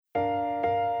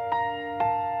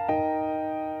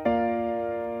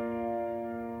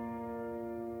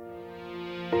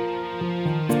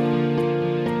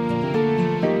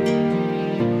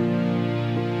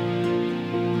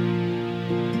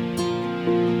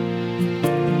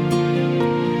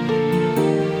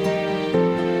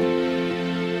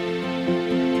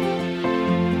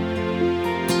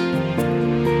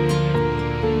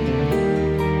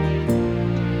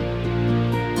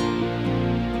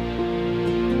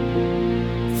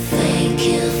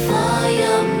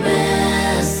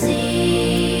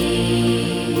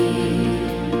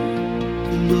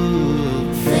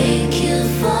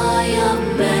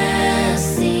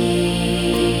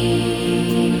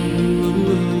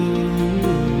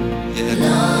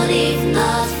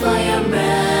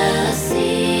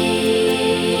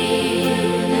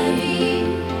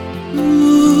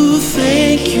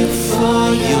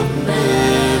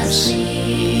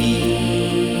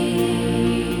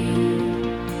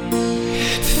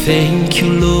Thank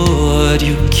you, Lord,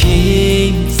 you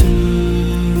came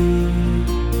through.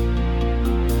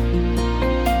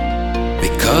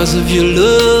 Because of your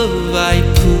love I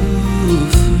pull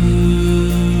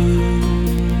through.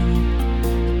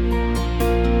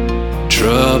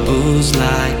 Troubles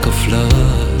like a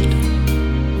flood,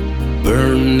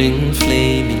 burning,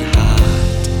 flaming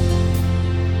hot,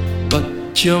 but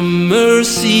your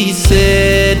mercy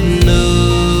said no.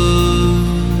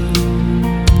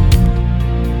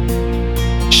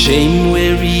 Shame,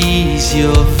 where is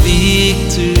your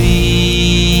victory?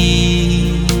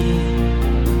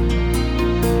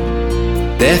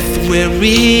 Death, where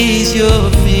is your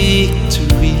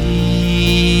victory?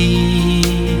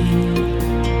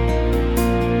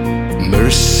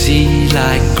 Mercy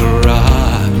like a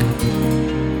rock,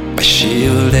 a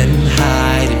shield and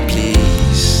hiding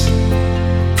place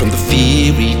from the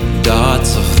fiery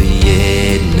darts of the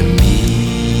enemy.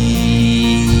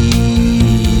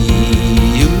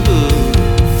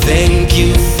 Thank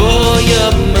you for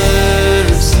your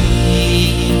mercy,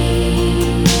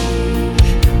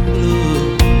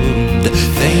 Lord.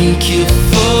 Thank you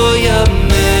for your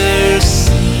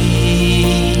mercy.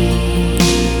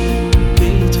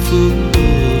 Grateful,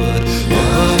 Lord.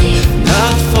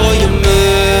 Not for your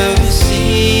mercy,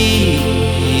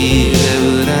 where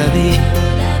would I be?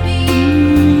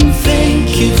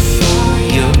 Thank you for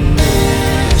your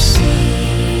mercy.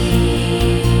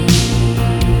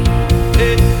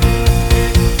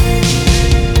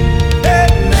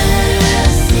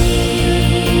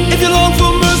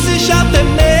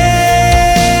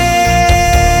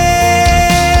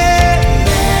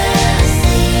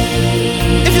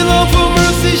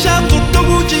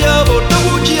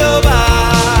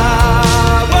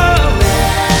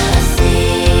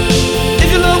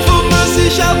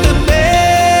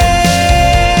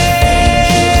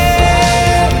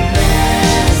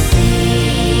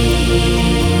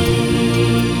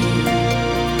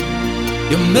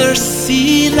 Your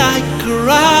mercy like a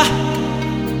rock,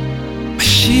 a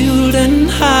shield and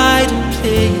hiding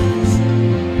place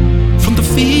from the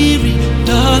fiery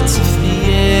darts of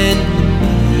the enemy.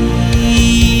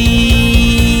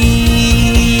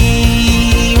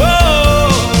 Whoa,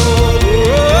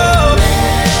 whoa.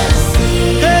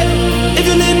 Hey, if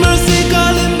you need mercy,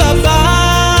 call him Baba.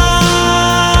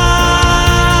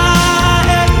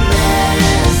 Hey.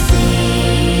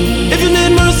 If you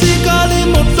need mercy, call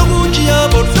him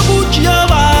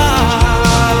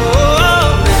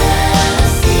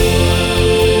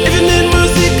if you need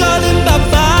mercy, call him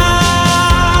Baba.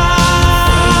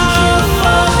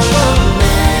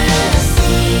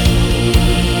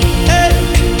 Hey,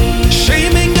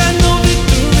 shame ain't got no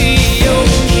victory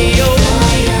over me,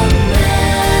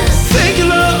 thank you,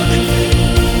 Lord.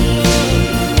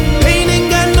 Pain ain't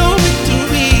got no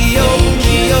victory over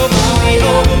me,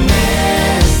 over me.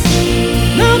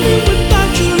 Nothing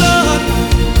without you, Lord.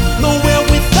 Nowhere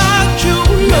without you,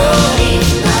 Lord.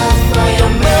 Not for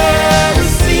your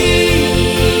mercy,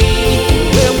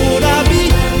 where would I be?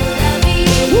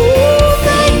 Ooh,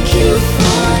 thank you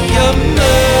for your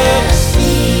mercy.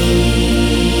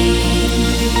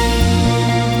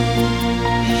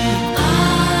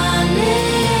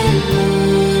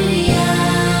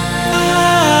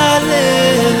 Hallelujah,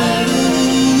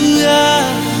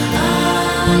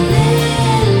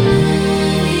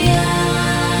 hallelujah,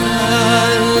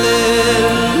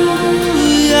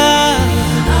 hallelujah.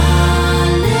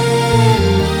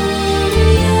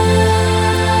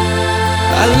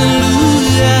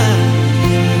 Hallelujah,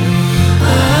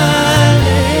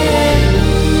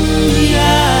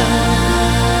 hallelujah.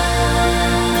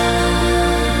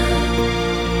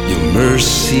 Your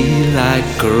mercy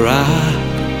like a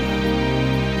rock,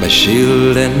 my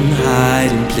shield and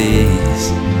hiding place.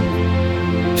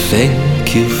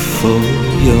 Thank you for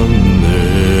your mercy.